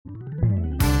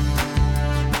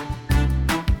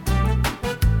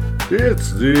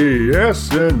It's the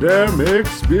S&M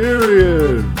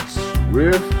Experience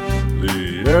with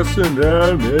the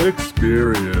S&M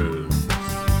Experience.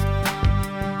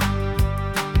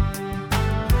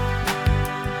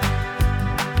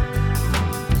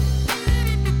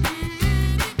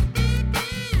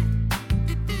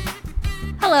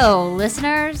 Hello,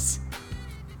 listeners.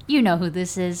 You know who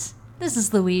this is. This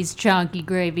is Louise Chonky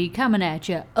Gravy coming at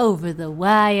you over the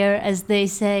wire, as they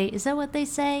say. Is that what they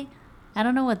say? I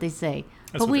don't know what they say.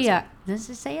 That's but we are. Does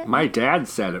it say it? My dad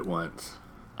said it once.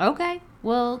 Okay.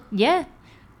 Well, yeah.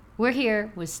 We're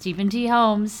here with Stephen T.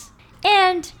 Holmes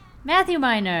and Matthew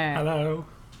Miner. Hello.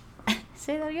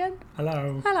 Say that again?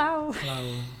 Hello. Hello.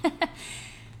 Hello.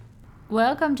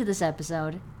 Welcome to this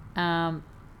episode.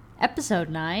 Episode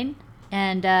 9.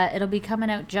 And it'll be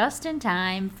coming out just in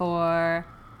time for...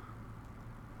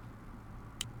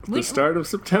 The start of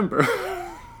September.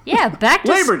 Yeah, back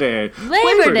to... Labor Day.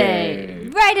 Labor Day.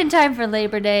 Right in time for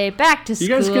Labor Day. Back to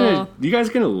school. You guys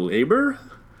gonna labor?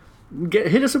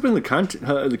 Hit us up in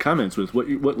the comments with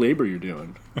what labor you're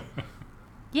doing.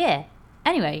 Yeah.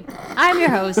 Anyway, I'm your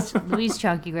host, Louise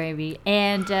Chunky Gravy,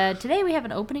 and today we have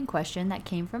an opening question that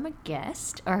came from a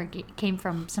guest, or came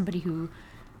from somebody who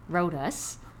wrote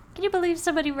us. Can you believe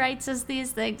somebody writes us these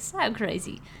things? How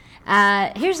crazy.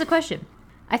 Here's the question.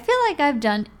 I feel like I've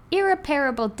done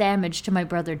irreparable damage to my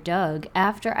brother Doug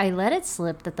after I let it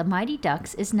slip that the Mighty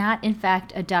Ducks is not in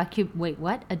fact a Wait,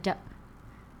 what?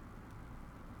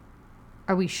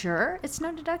 Are we sure it's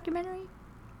not a documentary?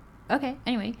 Okay,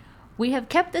 anyway. We have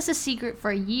kept this a secret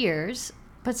for years,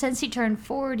 but since he turned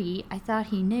 40, I thought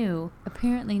he knew.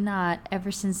 Apparently not.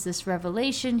 Ever since this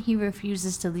revelation, he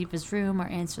refuses to leave his room or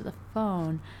answer the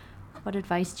phone. What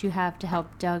advice do you have to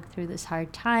help Doug through this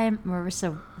hard time?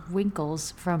 Marissa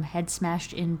Winkles from Head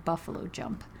Smashed in Buffalo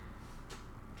Jump.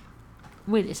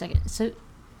 Wait a second. So,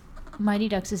 Mighty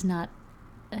Ducks is not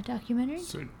a documentary?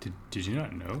 So, did you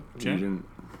not know, You Jen? didn't.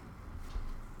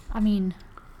 I mean,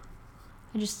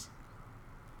 I just...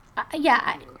 I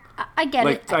get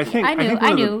it.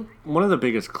 I knew. One of the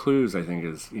biggest clues, I think,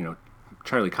 is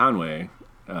Charlie Conway.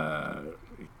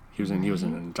 He was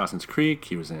in Dawson's Creek.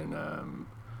 He was in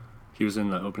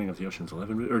the opening of the Ocean's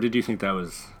 11 movie. Or did you think that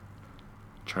was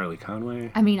Charlie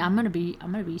Conway? I mean, I'm gonna be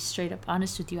straight up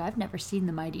honest with you. I've never seen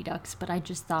the Mighty Ducks, but I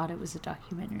just thought it was a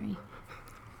documentary.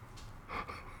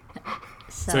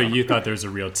 So you thought there was a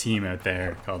real team out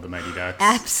there called the Mighty Ducks?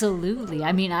 Absolutely.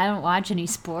 I mean, I don't watch any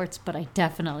sports, but I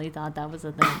definitely thought that was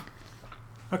a thing.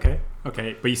 Okay.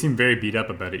 But you seem very beat up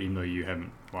about it, even though you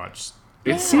haven't watched.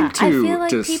 It seemed to I feel like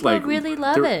just people really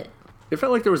love it. It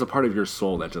felt like there was a part of your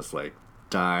soul that just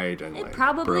died and It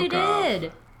probably broke did.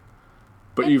 off.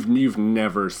 But you've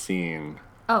never seen.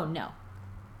 Oh no.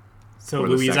 So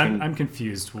Louise, I'm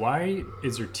confused. Why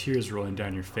is there tears rolling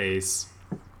down your face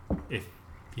if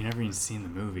you never even seen the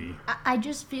movie? I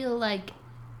just feel like,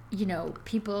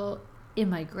 people in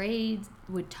my grades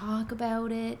would talk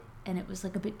about it, and it was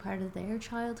like a big part of their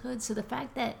childhood. So the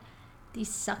fact that these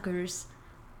suckers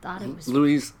thought it was...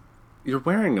 Louise, you're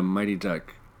wearing a Mighty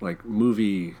Duck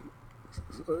movie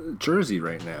jersey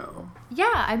right now.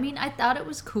 Yeah, I mean, I thought it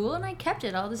was cool, and I kept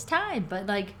it all this time. But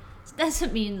it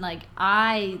doesn't mean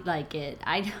I like it.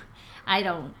 I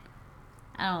don't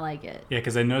like it. Yeah,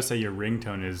 because I noticed that your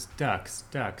ringtone is ducks,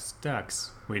 ducks,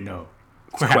 ducks. Wait, no.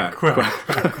 Quack, quack,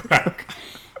 quack.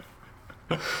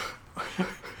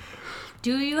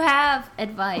 Do you have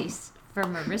advice for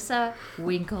Marissa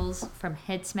Winkles from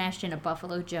Head Smashed in a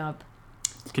Buffalo Jump?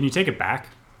 Can you take it back?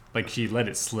 She let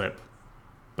it slip.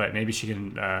 But maybe she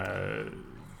can...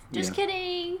 Just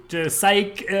kidding. Just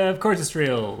psych. Of course it's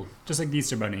real. Just like the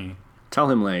Easter Bunny.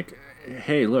 Tell him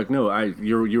hey, look, no,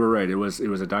 you were right. It was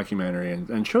a documentary,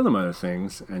 and show them other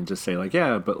things, and just say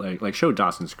yeah, but show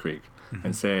Dawson's Creek,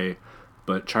 and say,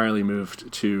 but Charlie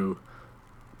moved to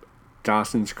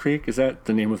Dawson's Creek. Is that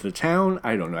the name of the town?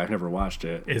 I don't know. I've never watched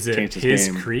it. Is it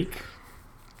his creek?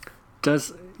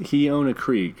 Does he own a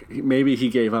creek? Maybe he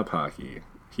gave up hockey.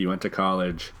 He went to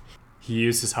college. He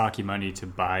used his hockey money to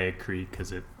buy a creek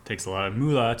because it takes a lot of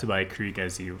moolah to buy a creek,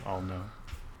 as you all know.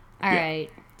 All right.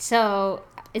 So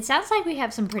it sounds like we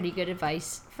have some pretty good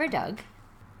advice for Doug.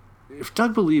 If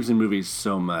Doug believes in movies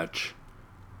so much,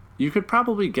 you could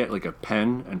probably get a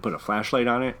pen and put a flashlight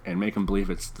on it and make him believe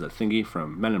it's the thingy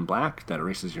from Men in Black that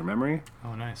erases your memory.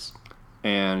 Oh, nice.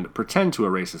 And pretend to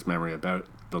erase his memory about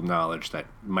the knowledge that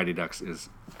Mighty Ducks is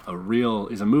a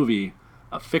movie,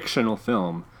 a fictional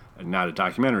film, and not a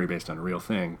documentary based on a real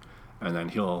thing. And then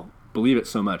he'll believe it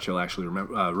so much he'll actually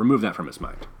remove that from his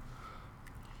mind.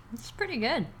 That's pretty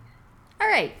good. All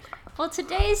right. Well,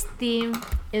 today's theme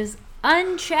is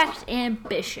unchecked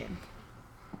ambition.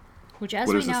 which, as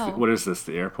we know... What is this,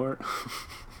 the airport?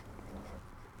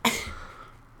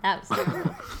 That was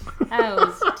terrible. That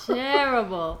was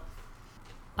terrible.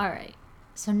 All right.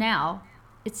 So now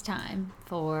it's time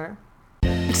for...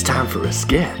 It's time for a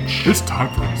sketch. It's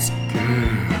time for a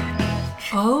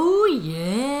sketch. Oh,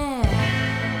 yeah.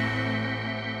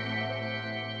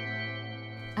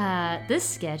 This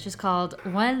sketch is called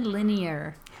One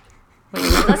Linear. Wait,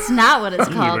 that's not what it's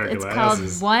called. It's called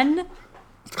One...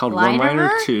 It's called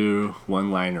One-Liner to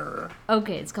One-Liner.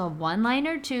 Okay, it's called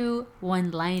One-Liner to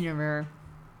One-Linerer.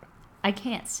 I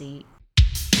can't see.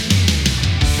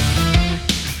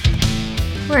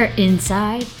 We're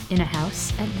inside in a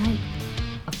house at night.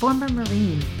 A former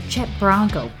Marine, Chet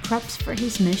Bronco, preps for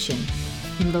his mission.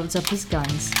 He loads up his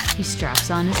guns. He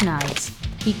straps on his knives.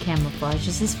 He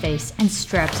camouflages his face and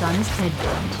straps on his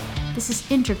headband. This is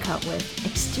intercut with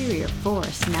exterior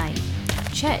forest night.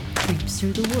 Chet creeps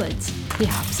through the woods. He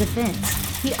hops a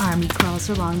fence. He army crawls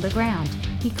along the ground.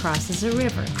 He crosses a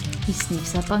river. He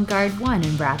sneaks up on guard 1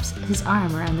 and wraps his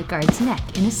arm around the guard's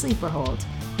neck in a sleeper hold.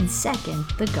 In second,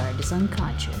 the guard is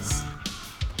unconscious.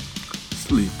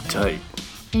 Sleep tight.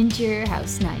 Interior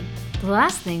house night. The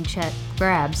last thing Chet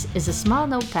grabs is a small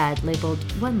notepad labeled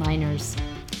One-Liners.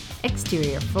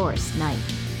 Exterior forest night.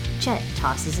 Chet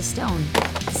tosses a stone.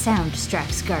 The sound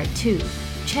distracts guard 2.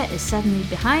 Chet is suddenly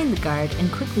behind the guard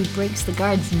and quickly breaks the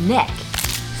guard's neck.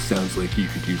 Sounds like you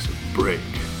could use a break.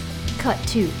 Cut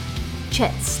 2.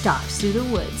 Chet stalks through the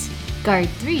woods. Guard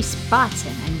 3 spots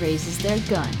him and raises their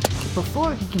gun.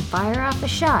 Before he can fire off a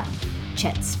shot,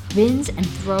 Chet spins and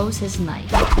throws his knife.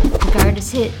 The guard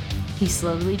is hit. He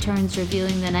slowly turns,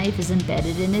 revealing the knife is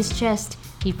embedded in his chest.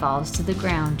 He falls to the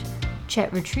ground.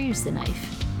 Chet retrieves the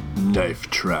knife. Knife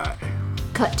try.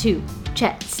 Cut 2.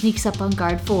 Chet sneaks up on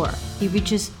guard 4. He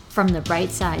reaches from the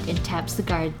right side and taps the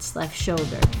guard's left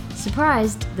shoulder.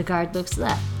 Surprised, the guard looks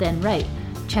left, then right.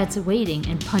 Chet's waiting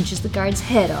and punches the guard's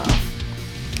head off.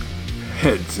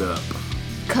 Heads up.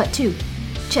 Cut 2.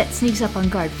 Chet sneaks up on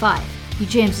guard 5. He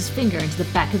jams his finger into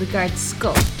the back of the guard's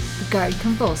skull. The guard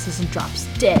convulses and drops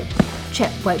dead.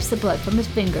 Chet wipes the blood from his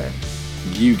finger.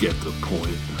 You get the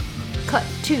point. Cut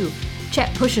 2.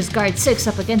 Chet pushes guard 6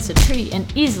 up against a tree and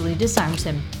easily disarms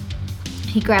him.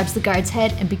 He grabs the guard's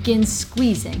head and begins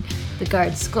squeezing. The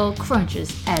guard's skull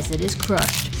crunches as it is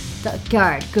crushed. The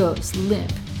guard goes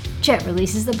limp. Chet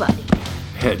releases the body.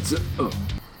 Heads up. Oh.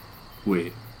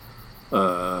 Wait.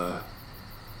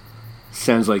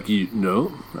 Sounds like you...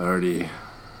 No, I already...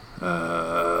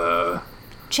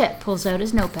 Chet pulls out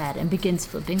his notepad and begins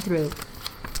flipping through.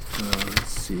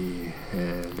 Let's see.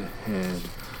 Head.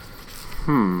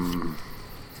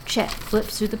 Chet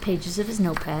flips through the pages of his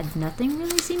notepad. Nothing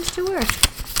really seems to work.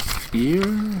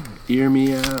 Ear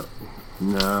me out.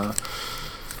 No.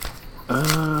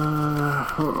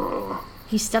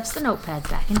 He stuffs the notepad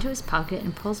back into his pocket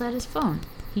and pulls out his phone.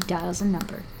 He dials a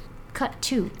number. Cut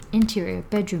 2. Interior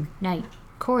bedroom night.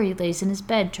 Corey lays in his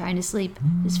bed trying to sleep.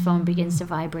 His phone begins to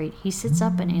vibrate. He sits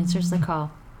up and answers the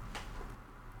call.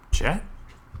 Chet?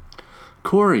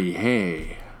 Corey,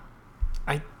 hey.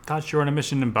 I thought you were on a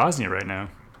mission in Bosnia right now.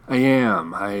 I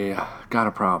am. I got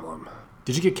a problem.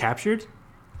 Did you get captured?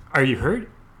 Are you hurt?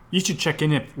 You should check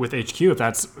in with HQ if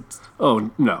that's...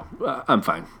 Oh, no. I'm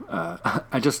fine.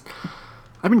 I've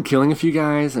been killing a few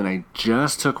guys, and I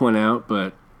just took one out,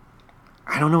 but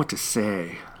I don't know what to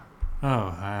say.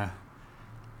 Oh,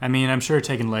 I mean, I'm sure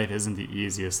taking life isn't the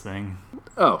easiest thing.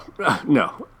 Oh,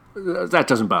 no. That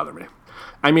doesn't bother me.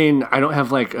 I mean, I don't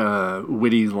have, like, a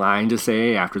witty line to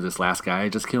say after this last guy I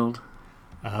just killed.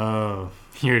 Oh,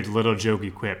 your little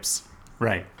jokey quips.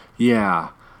 Right. Yeah.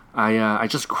 I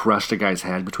just crushed a guy's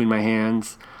head between my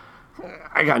hands.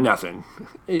 I got nothing.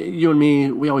 You and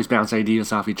me, we always bounce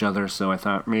ideas off each other, so I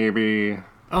thought maybe...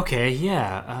 Okay,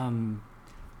 yeah.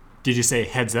 Did you say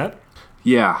heads up?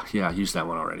 Yeah, I used that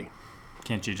one already.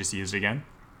 Can't you just use it again?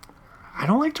 I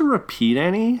don't like to repeat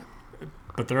any.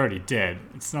 But they're already dead.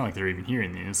 It's not like they're even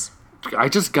hearing these. I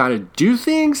just gotta do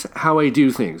things how I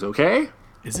do things, okay?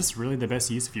 Is this really the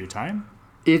best use of your time?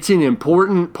 It's an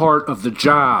important part of the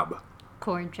job.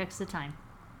 Corey checks the time.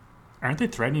 Aren't they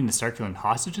threatening to start killing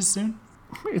hostages soon?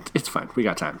 It's fine. We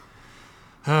got time.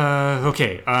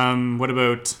 Okay. What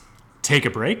about take a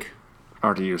break?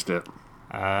 Already used it.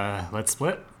 Let's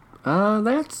split?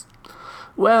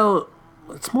 Well,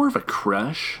 it's more of a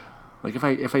crush. Like,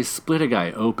 if I split a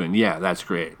guy open, yeah, that's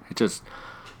great. It just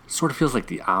sort of feels like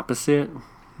the opposite.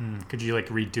 Could you, like,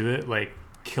 redo it? Like,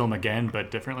 kill him again,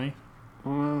 but differently?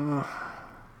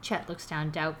 Chet looks down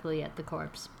doubtfully at the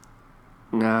corpse.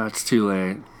 No, it's too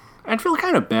late. I'd feel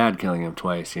kind of bad killing him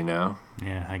twice, you know?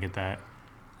 Yeah, I get that.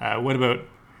 What about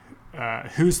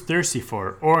Who's thirsty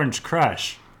for Orange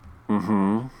Crush?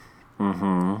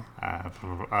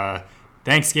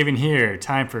 Thanksgiving here.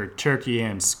 Time for turkey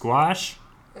and squash.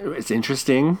 It's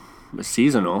interesting. It's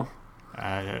seasonal.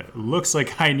 Looks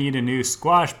like I need a new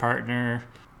squash partner.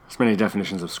 There's many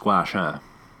definitions of squash, huh?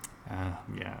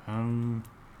 Yeah.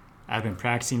 I've been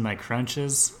practicing my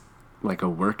crunches. Like a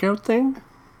workout thing?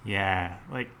 Yeah,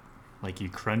 like you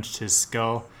crunched his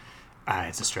skull.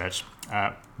 It's a stretch.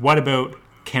 What about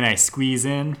can I squeeze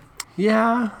in?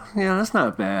 Yeah, that's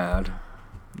not bad.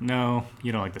 No,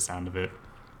 you don't like the sound of it.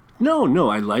 No,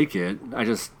 I like it. I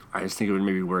just think it would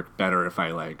maybe work better if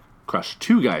I like crushed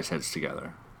two guys' heads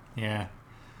together. Yeah.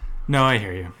 No, I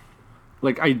hear you.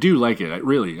 Like I do like it.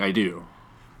 I do.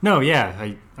 No,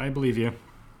 yeah, I believe you.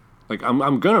 Like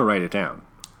I'm gonna write it down.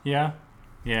 Yeah.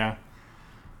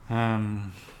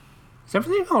 Is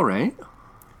everything all right?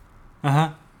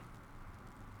 Uh-huh.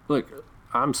 Look,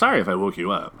 I'm sorry if I woke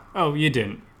you up. Oh, you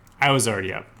didn't. I was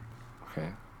already up. Okay.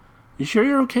 You sure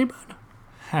you're okay, bud?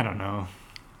 I don't know.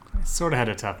 I sort of had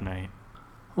a tough night.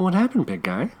 Well, what happened, big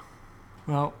guy?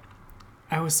 Well,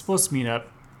 I was supposed to meet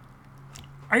up.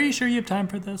 Are you sure you have time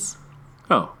for this?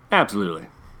 Oh, absolutely.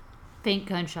 Faint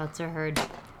gunshots are heard.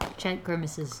 Chet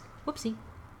grimaces. Whoopsie.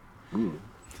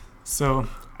 So,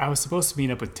 I was supposed to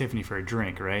meet up with Tiffany for a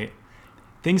drink, right?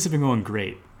 Things have been going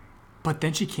great. But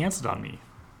then she canceled on me.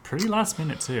 Pretty last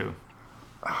minute, too.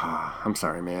 I'm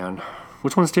sorry, man.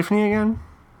 Which one's Tiffany again?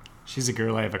 She's a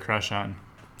girl I have a crush on.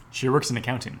 She works in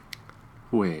accounting.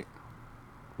 Wait.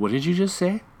 What did you just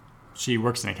say? She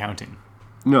works in accounting.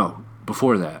 No,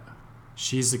 before that.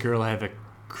 She's the girl I have a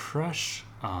crush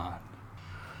on.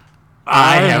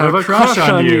 I have a crush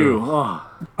on you.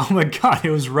 Oh my god, it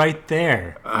was right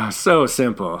there. So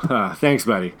simple. Thanks,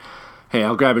 buddy. Hey,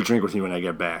 I'll grab a drink with you when I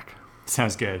get back.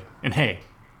 Sounds good. And hey,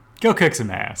 go kick some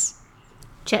ass.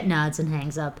 Chet nods and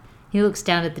hangs up. He looks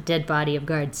down at the dead body of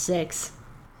guard 6.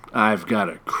 I've got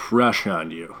a crush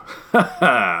on you.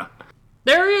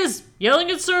 There he is, yelling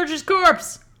at Surge's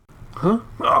corpse. Huh?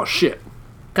 Oh, shit.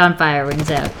 Gunfire rings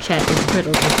out. Chet is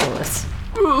riddled with bullets.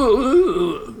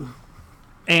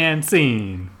 And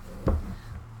scene. Oh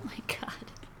my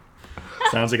god.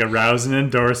 Sounds like a rousing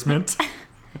endorsement.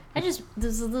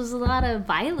 There's a lot of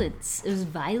violence. It was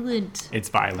violent. It's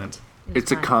violent.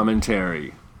 It's a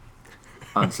commentary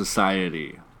on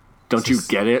society. Don't you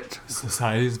get it?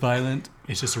 Society's violent.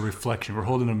 It's just a reflection. We're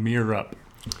holding a mirror up.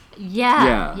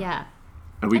 Yeah.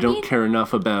 And we don't care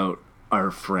enough about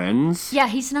our friends? Yeah,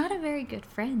 he's not a very good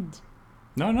friend.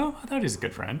 No, I thought he was a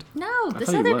good friend. No, this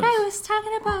other guy was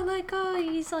talking about, like, oh,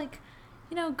 he's, like,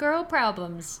 girl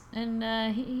problems. And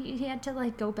he had to,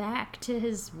 like, go back to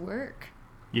his work.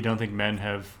 You don't think men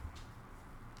have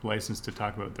license to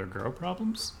talk about their girl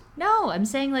problems? No, I'm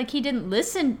saying, like, he didn't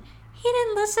listen. He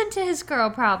didn't listen to his girl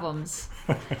problems.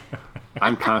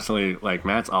 I'm constantly, like,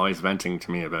 Matt's always venting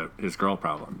to me about his girl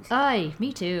problems. Aye,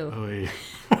 me too. Oy.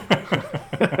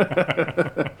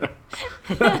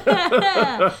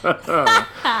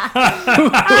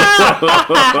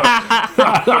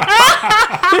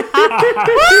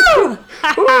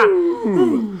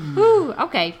 Ooh,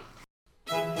 okay.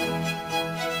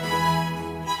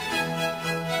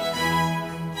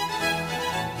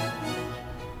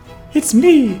 It's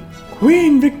me,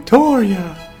 Queen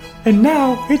Victoria. And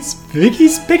now it's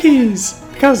Vicky's Pickies,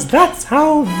 because that's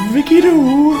how Vicky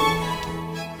do.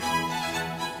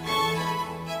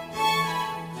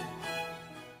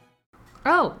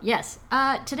 Oh, yes.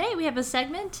 Today we have a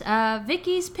segment,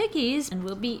 Vicky's Pickies, and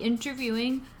we'll be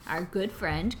interviewing our good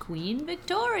friend, Queen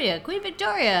Victoria. Queen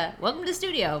Victoria, welcome to the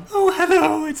studio. Oh,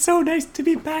 hello. It's so nice to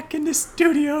be back in the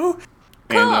studio.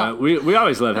 Cool. And we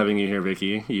always love having you here,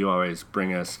 Vicky. You always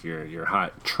bring us your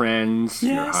hot trends,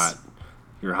 Yes.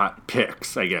 your hot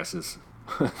picks, I guess is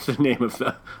the name of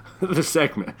the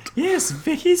segment. Yes,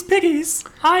 Vicky's Piggies.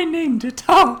 I named it.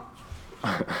 Oh.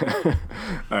 All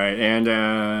right, and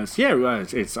it's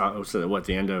what,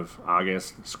 the end of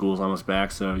August. School's almost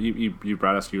back, so you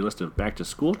brought us your list of back to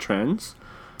school trends.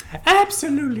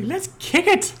 Absolutely. Let's kick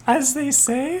it, as they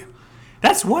say.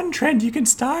 That's one trend you can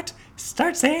start.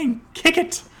 Start saying, kick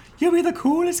it. You'll be the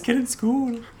coolest kid in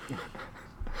school.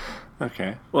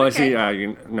 Okay. Well, okay. I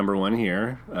see number one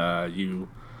here. You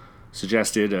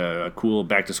suggested a cool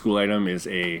back-to-school item is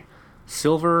a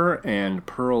silver and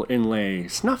pearl inlay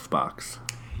snuff box.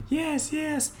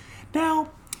 Yes.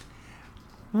 Now,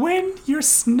 when you're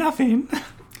snuffing,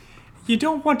 you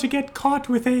don't want to get caught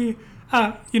with a,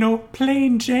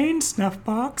 plain Jane snuff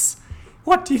box.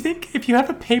 What do you think? If you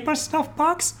have a paper snuff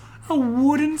box, a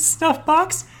wooden snuff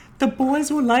box, the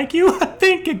boys will like you?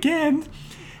 Think again.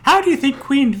 How do you think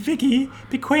Queen Vicky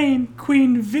became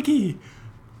Queen Vicky?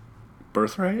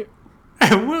 Birthright?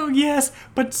 Well, yes,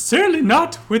 but certainly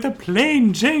not with a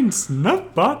plain Jane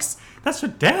snuff box. That's for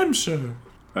damn sure.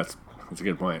 That's a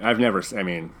good point. I've never. I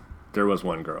mean, there was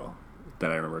one girl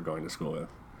that I remember going to school with,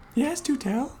 Yes, do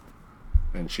tell.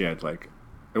 and she had like,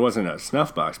 it wasn't a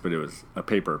snuff box, but it was a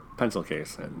paper pencil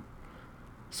case and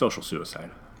social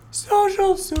suicide.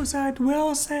 Social suicide,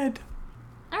 well said.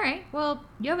 All right. Well,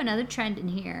 you have another trend in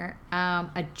here.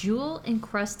 A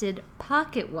jewel-encrusted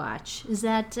pocket watch. Is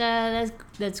that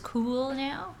that's cool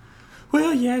now?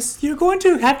 Well, yes, you're going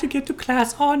to have to get to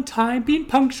class on time. Being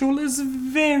punctual is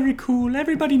very cool.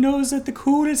 Everybody knows that the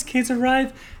coolest kids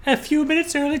arrive a few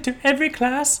minutes early to every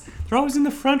class. They're always in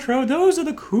the front row. Those are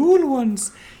the cool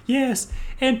ones. Yes,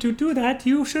 and to do that,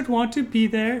 you should want to be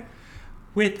there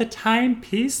with a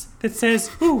timepiece that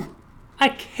says, "Ooh, I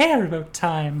care about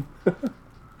time."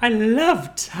 I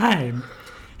love time.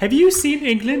 Have you seen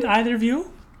England, either of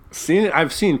you? Seen it?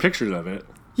 I've seen pictures of it.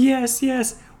 Yes,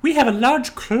 yes. We have a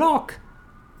large clock.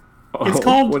 It's Oh,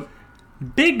 called what-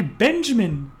 Big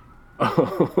Benjamin.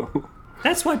 Oh,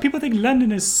 That's why people think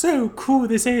London is so cool.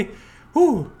 They say,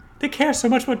 ooh, they care so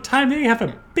much about time, they have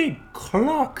a big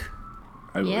clock.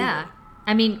 I believe Yeah. it.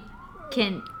 I mean,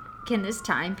 can this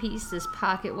timepiece, this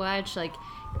pocket watch, like,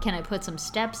 can I put some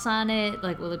steps on it?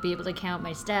 Like, will it be able to count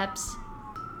my steps?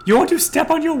 You want to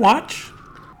step on your watch?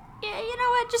 Yeah, you know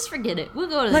what? Just forget it. We'll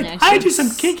go to the Like, next I one. do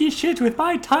some kinky shit with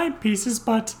my timepieces,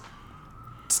 but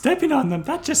stepping on them,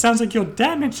 that just sounds like you'll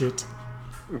damage it.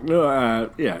 No,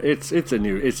 yeah, it's a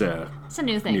new It's a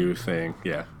new thing. new thing.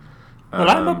 Yeah. Well,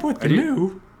 I'm up with the I do-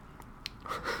 new.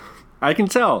 I can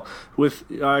tell with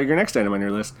your next item on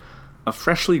your list, a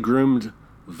freshly groomed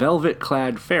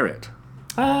velvet-clad ferret.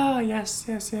 Ah, yes,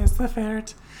 yes, yes, the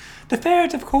ferret. The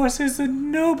ferret, of course, is the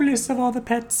noblest of all the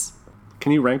pets.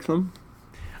 Can you rank them?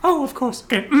 Oh, of course.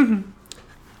 Okay.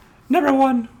 Number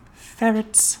 1,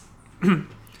 ferrets.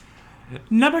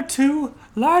 Number 2,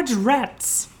 large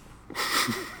rats.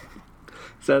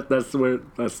 That's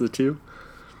the two?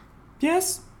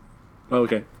 Yes? Oh,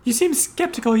 okay. You seem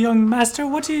skeptical, young master.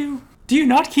 Do you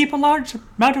not keep a large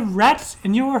amount of rats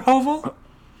in your hovel?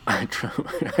 I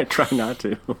try not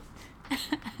to.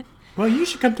 Well, you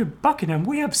should come to Buckingham.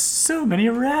 We have so many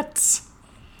rats.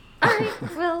 All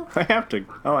right, well,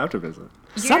 I'll have to visit.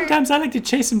 Sometimes I like to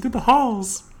chase them through the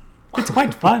halls. It's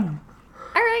quite fun.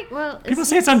 all right, well, People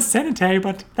say it's unsanitary,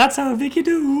 but that's how Vicky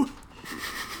do.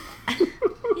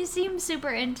 you seem super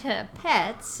into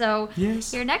pets, so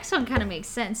Yes. your next one kind of makes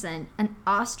sense then. An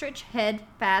ostrich head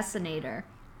fascinator.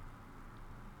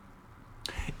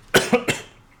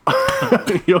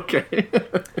 You okay?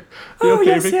 Oh, okay,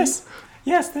 yes, Vicky? yes.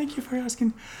 Yes, thank you for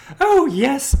asking. Oh,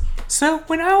 yes. So,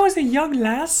 when I was a young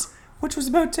lass, which was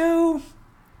about,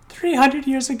 300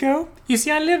 years ago, you see,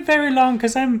 I live very long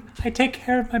because I take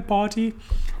care of my body,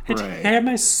 I take Right. care of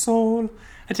my soul,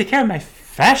 I take care of my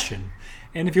fashion.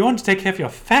 And if you want to take care of your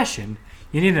fashion,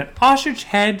 you need an ostrich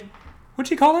head, what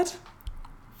do you call it?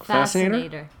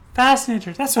 Fascinator?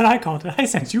 Fascinator. That's what I called it. I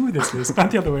sent you this list, not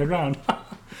the other way around.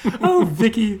 Oh,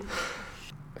 Vicky.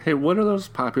 Hey, what are those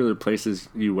popular places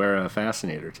you wear a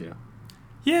fascinator to?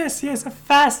 Yes, yes, a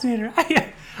fascinator.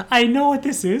 I know what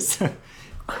this is.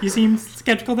 You seem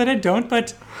skeptical that I don't,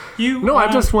 but you. No,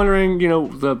 I'm just wondering,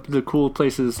 the cool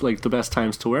places, like the best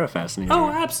times to wear a fascinator. Oh,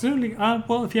 absolutely.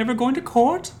 Well, if you're ever going to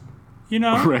court,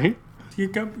 Right?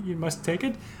 you must take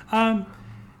it.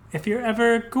 If you're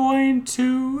ever going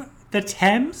to the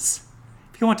Thames,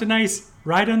 if you want a nice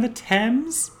ride on the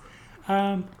Thames,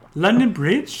 London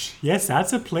Bridge, yes,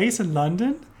 that's a place in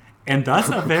London, and that's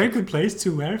a very good place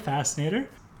to wear a fascinator.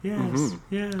 Yes,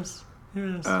 yes,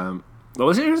 yes.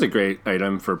 Well, here's a great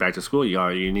item for back to school.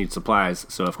 You need supplies.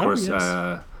 So, of course, yes.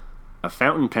 a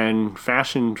fountain pen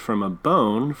fashioned from a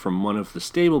bone from one of the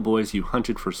stable boys you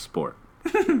hunted for sport.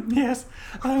 Yes.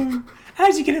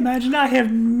 As you can imagine, I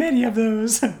have many of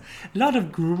those. A lot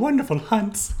of wonderful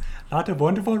hunts. A lot of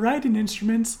wonderful riding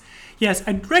instruments. Yes,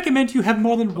 I'd recommend you have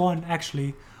more than one,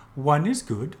 actually. 1 is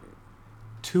good.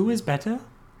 2 is better.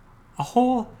 A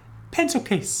whole pencil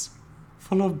case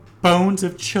full of bones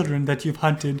of children that you've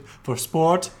hunted for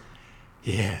sport.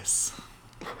 Yes.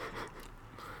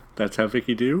 That's how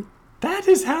Vicky do? That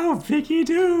is how Vicky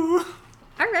do.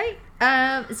 All right.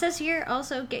 It says here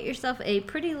also get yourself a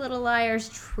Pretty Little Liars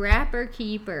Trapper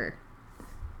Keeper.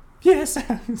 Yes,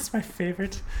 it's my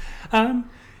favorite.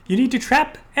 You need to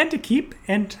trap and to keep,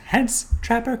 and hence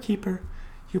trapper keeper.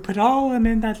 You put all of them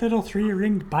in that little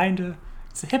 3-ringed binder.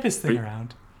 It's the hippest thing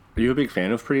around. Are you a big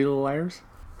fan of Pretty Little Liars?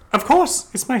 Of course,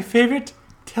 it's my favorite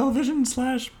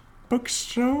television/book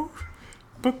show.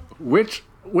 Which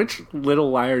little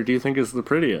liar do you think is the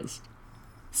prettiest?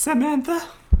 Samantha.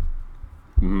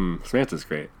 Samantha's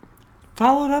great.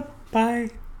 Followed up by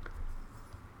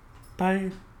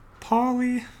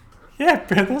Polly. Yeah,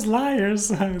 those liars.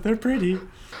 They're pretty.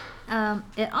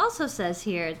 It also says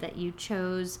here that you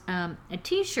chose a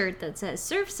T-shirt that says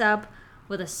 "Surf's Up"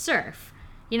 with a surf.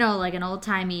 You know, like an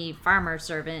old-timey farmer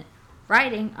servant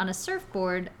riding on a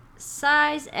surfboard,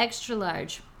 size extra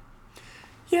large.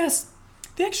 Yes,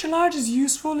 the extra large is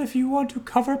useful if you want to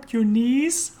cover up your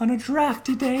knees on a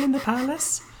drafty day in the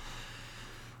palace.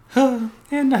 And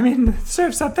I mean,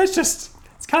 surf's up, it's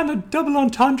kind of double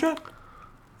entendre.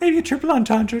 Maybe a triple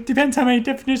entendre. Depends how many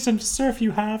definitions of surf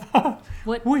you have.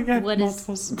 What have is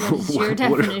multiples. your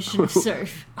definition of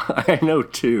surf? I know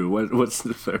two. What's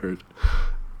the third?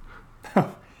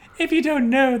 If you don't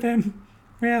know, then,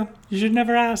 well, you should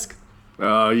never ask.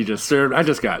 Oh, you just served. I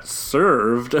just got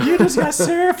served. You just got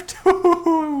surfed.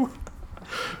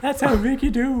 That's how Vicky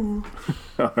do.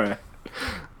 All right.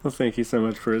 Well, thank you so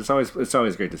much for it's always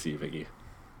great to see you, Vicky.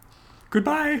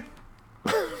 Goodbye.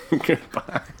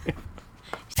 Goodbye.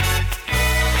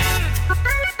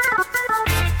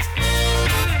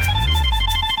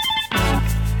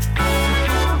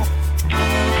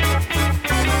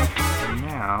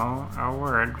 Now, a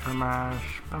word from our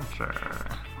sponsor.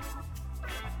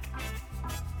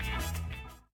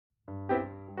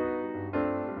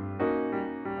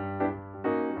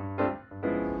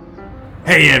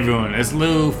 Hey everyone, it's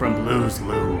Lou from Loos.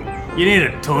 You need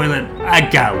a toilet? I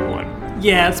got one.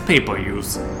 Yeah, it's paper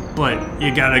use, but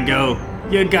you gotta go.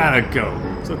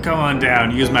 So come on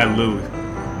down, use my Lou.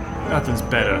 Nothing's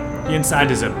better. The inside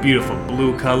is a beautiful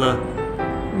blue color,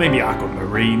 maybe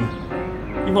aquamarine.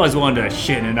 You've always wanted to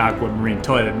shit in an aquamarine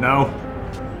toilet, no?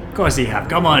 Of course you have.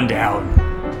 Come on down.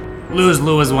 Loos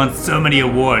has won so many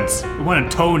awards. We won a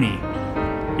Tony.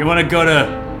 You wanna go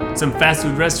to some fast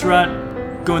food restaurant?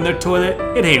 Go in their toilet?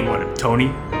 It ain't won a Tony.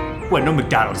 What, no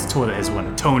McDonald's toilet has won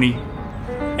a Tony?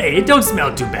 Hey, it don't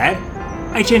smell too bad.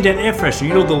 I change that air freshener,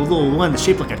 you know the little one that's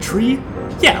shaped like a tree?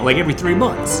 Yeah, like every 3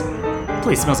 months.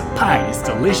 Place smells like pine, it's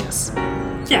delicious.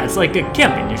 Yeah, it's like a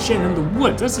camping, you're shitting in the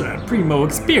woods, that's a primo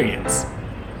experience.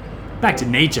 Back to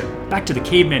nature, back to the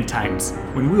caveman times,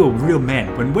 when we were real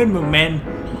men, when men were men,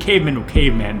 and cavemen were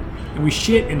cavemen, and we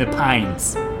shit in the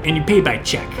pines, and you pay by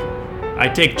check. I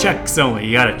take checks only,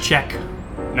 you got a check?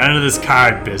 None of this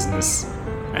card business.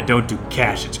 I don't do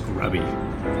cash, it's grubby.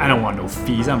 I don't want no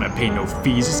fees, I'm not paying no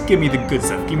fees, just give me the good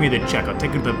stuff, give me the check, I'll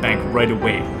take it to the bank right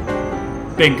away.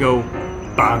 Bingo,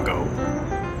 bongo.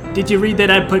 Did you read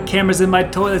that I put cameras in my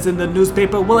toilets in the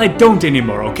newspaper? Well, I don't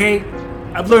anymore, okay?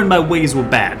 I've learned my ways were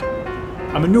bad.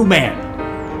 I'm a new man.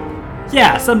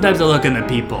 Yeah, sometimes I look in the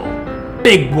people.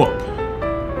 Big whoop.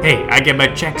 Hey, I get my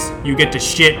checks, you get to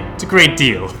shit, it's a great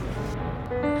deal.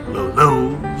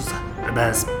 Loos, the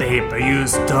best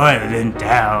pay-per-use toilet in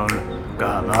town.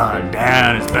 Come on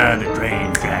down, it's by the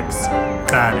train tracks.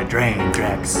 By the train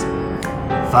tracks.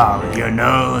 Follow your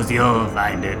nose, you'll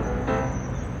find it.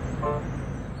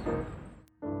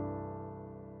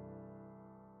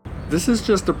 This is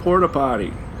just a porta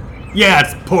potty. Yeah,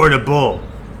 it's portable.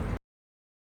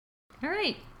 All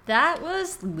right, that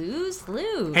was Loos.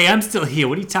 Hey, I'm still here.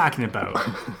 What are you talking about?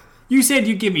 You said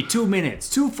you'd give me 2 minutes,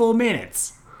 2 full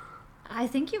minutes. I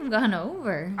think you've gone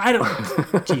over. I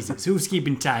don't. Jesus, who's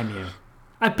keeping time here?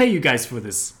 I pay you guys for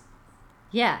this.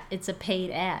 Yeah, it's a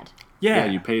paid ad. Yeah,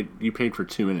 you paid for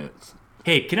 2 minutes.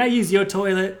 Hey, can I use your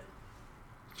toilet?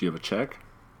 Do you have a check?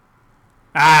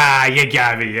 Ah, you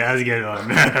got me. That was a good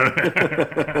one.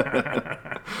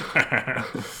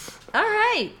 All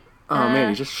right. Oh man,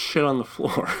 you just shit on the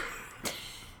floor.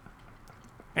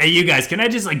 Hey, you guys, can I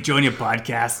just join your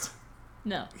podcast?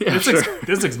 No. Yeah,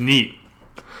 This looks neat.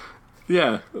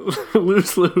 Yeah,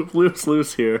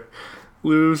 Loos here.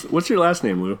 Loos, what's your last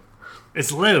name, Lou?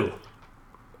 It's Lou.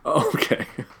 Oh, okay.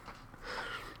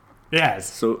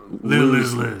 Yes. So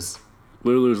Lose.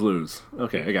 Lose.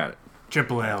 Okay, I got it.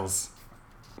 Triple L's.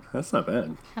 That's not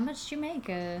bad. How much did you make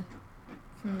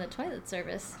from the toilet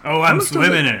service? Oh, I'm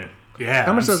swimming in it. Yeah.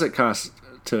 How much does it cost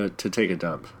to take a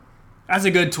dump? That's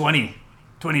a good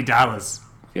 $20.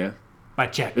 Yeah. By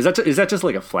check. Is that just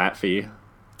like a flat fee?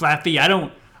 Flat fee. I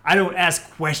don't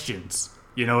ask questions.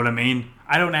 You know what I mean?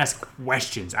 I don't ask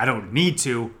questions. I don't need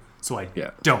to, so I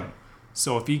don't.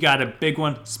 So if you got a big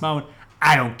one, small one,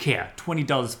 I don't care.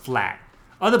 $20 flat.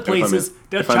 Other places,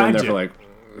 they'll charge you.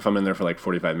 If I'm in there for like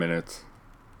 45 minutes.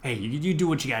 Hey, you do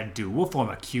what you gotta do. We'll form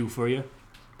a queue for you.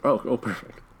 Oh,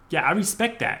 perfect. Yeah, I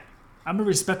respect that. I'm a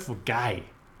respectful guy.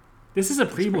 This is a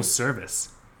primo service.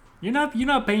 You're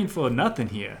not paying for nothing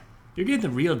here. You're getting the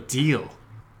real deal.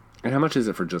 And how much is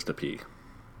it for just a pee?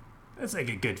 That's like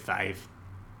a good $5.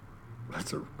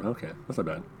 That's not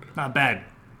bad. Not bad.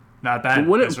 Not bad.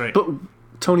 What? That's right. But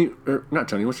Tony, or not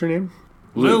Tony. What's your name?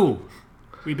 Lou.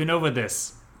 We've been over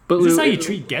this. But Is this Lou, how you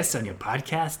treat guests on your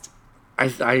podcast? I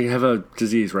have a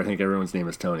disease where I think everyone's name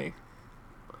is Tony.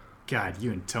 God,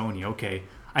 you and Tony. Okay.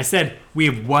 I said we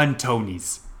have one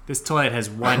Tony's. This toilet has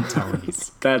one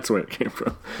Tony's. That's where it came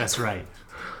from. That's right.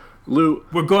 Lou,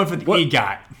 We're going for the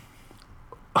EGOT.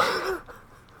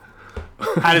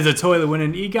 How does a toilet win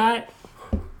an EGOT?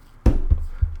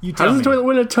 You how tell does me. the toilet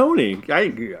win a Tony?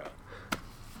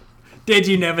 Did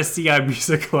you never see our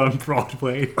musical on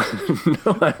Broadway?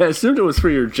 No, I assumed it was for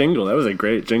your jingle. That was a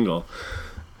great jingle.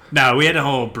 No, we had a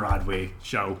whole Broadway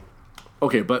show.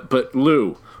 Okay, but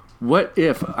Lou, what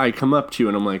if I come up to you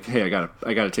and I'm like, hey, I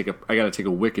gotta take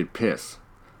a wicked piss,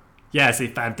 Yeah, I say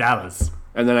 $5.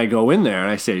 and then I go in there and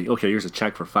I say, okay, here's a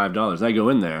check for $5. And I go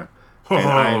in there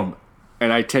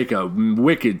and I take a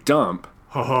wicked dump.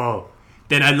 Ho ho.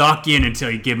 Then I lock you in until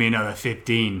you give me another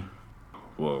 15.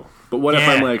 Whoa! But what if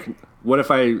I'm like, what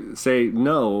if I say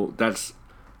no?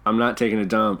 I'm not taking a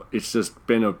dump. It's just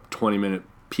been a 20-minute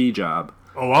pee job.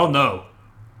 Oh, I'll know.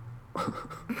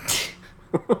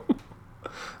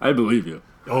 I believe you.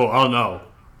 Oh, I'll know.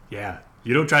 Yeah.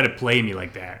 You don't try to play me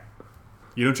like that.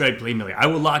 You don't try to play me like that. I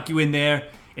will lock you in there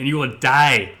and you will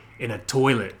die in a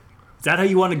toilet. Is that how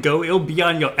you want to go? It'll be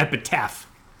on your epitaph.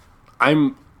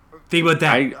 Think about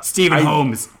that. Stephen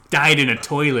Holmes died in a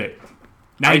toilet.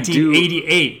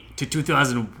 1988 to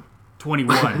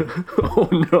 2021. Oh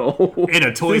no! In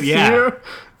a toilet, This yeah. year?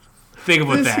 Think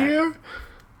about This that. year?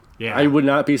 Yeah. I would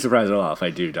not be surprised at all if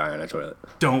I do die in a toilet.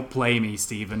 Don't play me,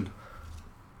 Stephen.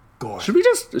 God.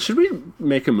 Should we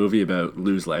make a movie about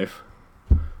Lou's life?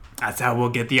 That's how we'll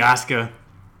get the Oscar.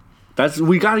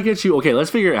 We got to get you. Okay, let's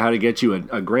figure out how to get you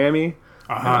a Grammy,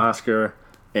 an Oscar,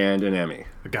 and an Emmy.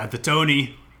 I got the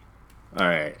Tony. All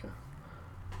right.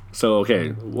 So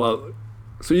okay, well,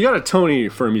 so you got a Tony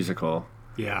for a musical.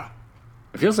 Yeah.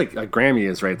 It feels like a Grammy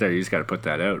is right there. You just got to put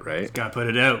that out, right? Gotta put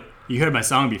it out. You heard my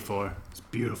song before. It's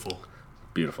beautiful.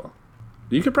 Beautiful.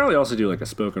 You could probably also do like a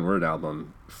spoken word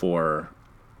album for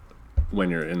when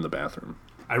you're in the bathroom.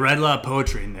 I read a lot of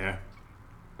poetry in there.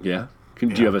 Yeah. Do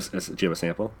you have a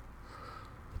sample?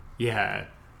 Yeah.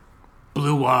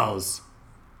 Blue walls,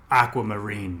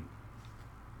 aquamarine,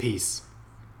 peace.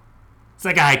 It's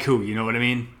like a haiku, you know what I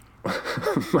mean?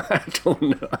 I don't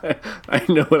know. I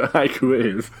know what a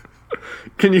haiku is.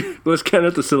 Let's count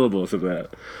out the syllables of that.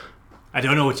 I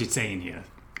don't know what you're saying here.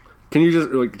 Can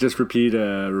you just repeat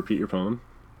your poem?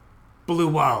 Blue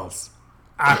walls,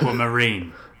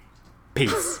 aquamarine,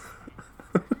 peace.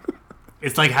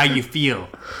 It's like how you feel.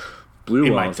 Blue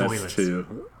in walls, my that's toilets.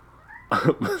 two.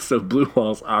 So blue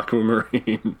walls,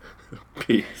 aquamarine,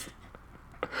 peace.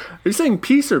 Are you saying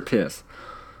peace or piss?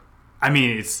 I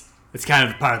mean, it's kind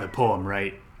of part of the poem,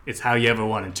 right? It's how you ever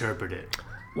want to interpret it.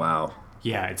 Wow.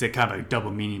 Yeah, it's a kind of a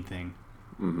double meaning thing.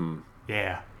 Mm-hmm.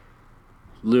 Yeah.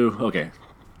 Lou, okay.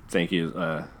 Thank you.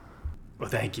 Well,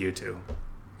 thank you, too.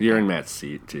 You're in Matt's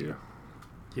seat, too.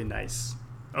 You're nice.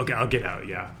 Okay, I'll get out,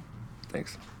 yeah.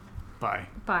 Thanks. Bye.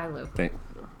 Bye, Lou.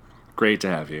 Great to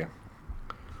have you.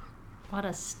 What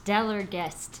a stellar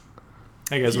guest.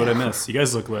 Hey guys, what I miss? You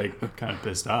guys look like kind of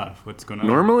pissed off. What's going on?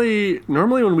 Normally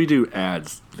when we do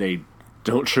ads, they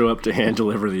don't show up to hand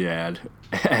deliver the ad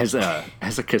as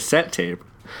a cassette tape,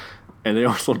 and they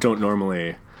also don't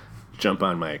normally jump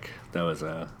on mic. That was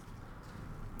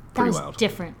pretty wild.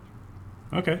 Different.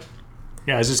 Okay.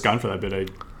 Yeah, I was just gone for that bit.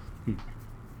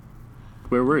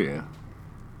 Where were you?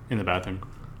 In the bathroom.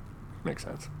 Makes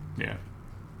sense. Yeah.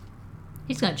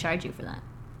 He's going to charge you for that.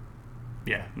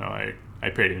 Yeah, no, I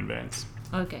paid in advance.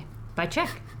 Okay. By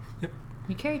check. Yep.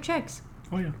 You carry checks.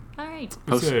 Oh, yeah. All right.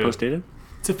 Post dated?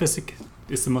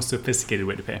 It's the most sophisticated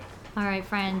way to pay. All right,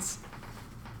 friends.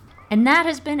 And that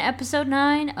has been episode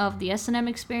 9 of the S&M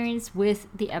Experience with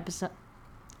the episode...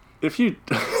 If you...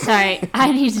 Sorry,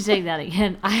 I need to take that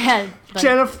again. I had...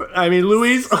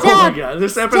 Louise, oh Stop. my god,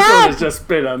 this episode Stop. has just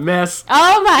been a mess.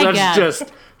 Oh my Let's god.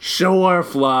 just show our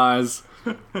flaws.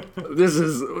 This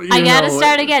is... I gotta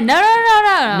start again. No.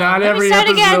 Not every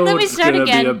episode Let me start gonna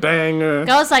again. be a banger.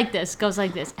 Goes like this.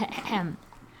 Ahem.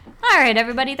 All right,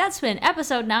 everybody. That's been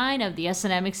episode 9 of the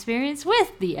S&M Experience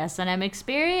with the S&M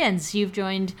Experience. You've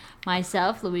joined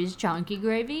myself, Louise Chonky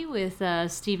Gravy, with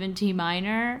Stephen T.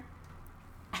 Minor.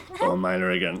 Oh, Minor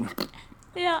again.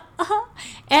 Yeah.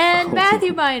 And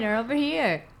Matthew Minor over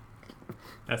here.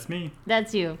 That's me.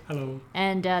 That's you. Hello.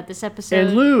 And this episode...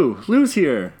 And Lou's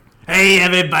here. Hey,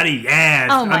 everybody.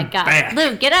 Yes. Oh my I'm god. back.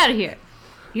 Lou, get out of here.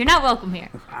 You're not welcome here.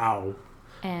 Ow.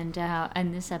 And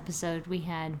in this episode, we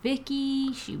had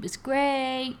Vicky. She was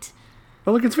great.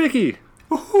 Oh, look, it's Vicky.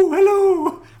 Oh,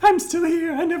 hello. I'm still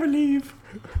here. I never leave.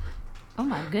 Oh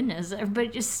my goodness. Everybody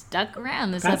just stuck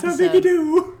around this That's episode. how big you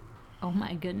do. Oh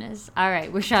my goodness. All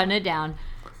right, we're shutting it down.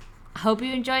 I hope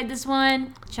you enjoyed this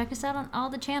one. Check us out on all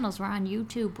the channels. We're on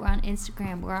YouTube. We're on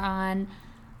Instagram. We're on,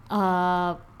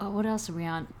 what else are we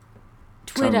on?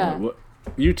 Twitter.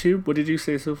 YouTube? What did you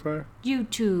say so far?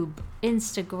 YouTube,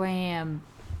 Instagram,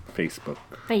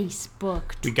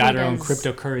 Facebook. We got our own Twitters.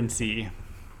 cryptocurrency.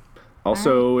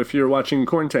 Also, if you're watching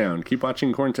Corntown, keep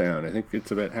watching Corntown. I think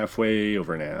it's about halfway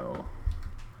over now.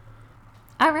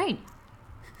 All right.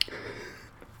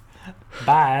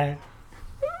 Bye.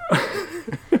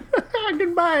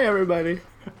 Goodbye, everybody.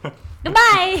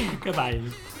 Goodbye. Goodbye.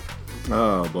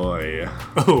 Oh, boy.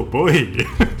 Oh, boy.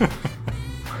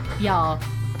 Y'all.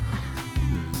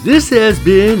 This has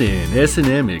been an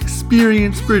S&M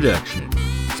Experience production.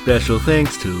 Special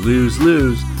thanks to Loos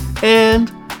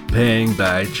and Paying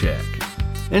by Check.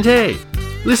 And hey,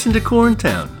 listen to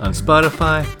Corntown on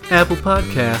Spotify, Apple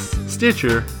Podcasts,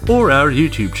 Stitcher, or our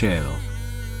YouTube channel.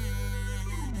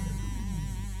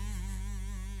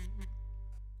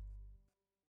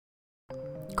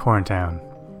 Corntown.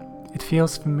 It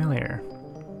feels familiar.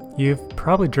 You've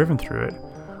probably driven through it,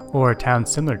 or a town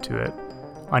similar to it,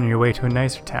 on your way to a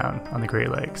nicer town on the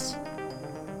Great Lakes.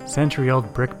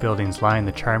 Century-old brick buildings line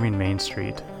the charming main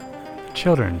street.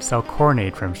 Children sell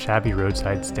cornade from shabby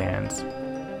roadside stands.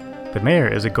 The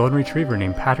mayor is a golden retriever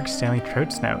named Patrick Stanley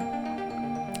Troutsnout.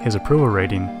 His approval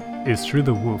rating is through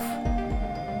the roof.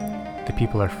 The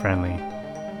people are friendly.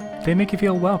 They make you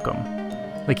feel welcome,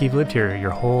 like you've lived here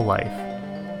your whole life.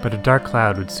 But a dark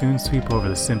cloud would soon sweep over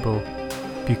the simple,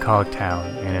 bucolic town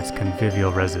and its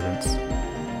convivial residents.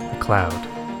 A cloud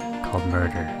called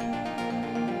murder.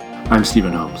 I'm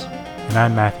Stephen Holmes. And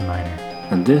I'm Matthew Miner.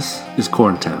 And this is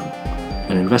Corntown,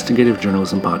 an investigative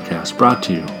journalism podcast brought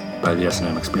to you by the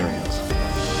S&M Experience.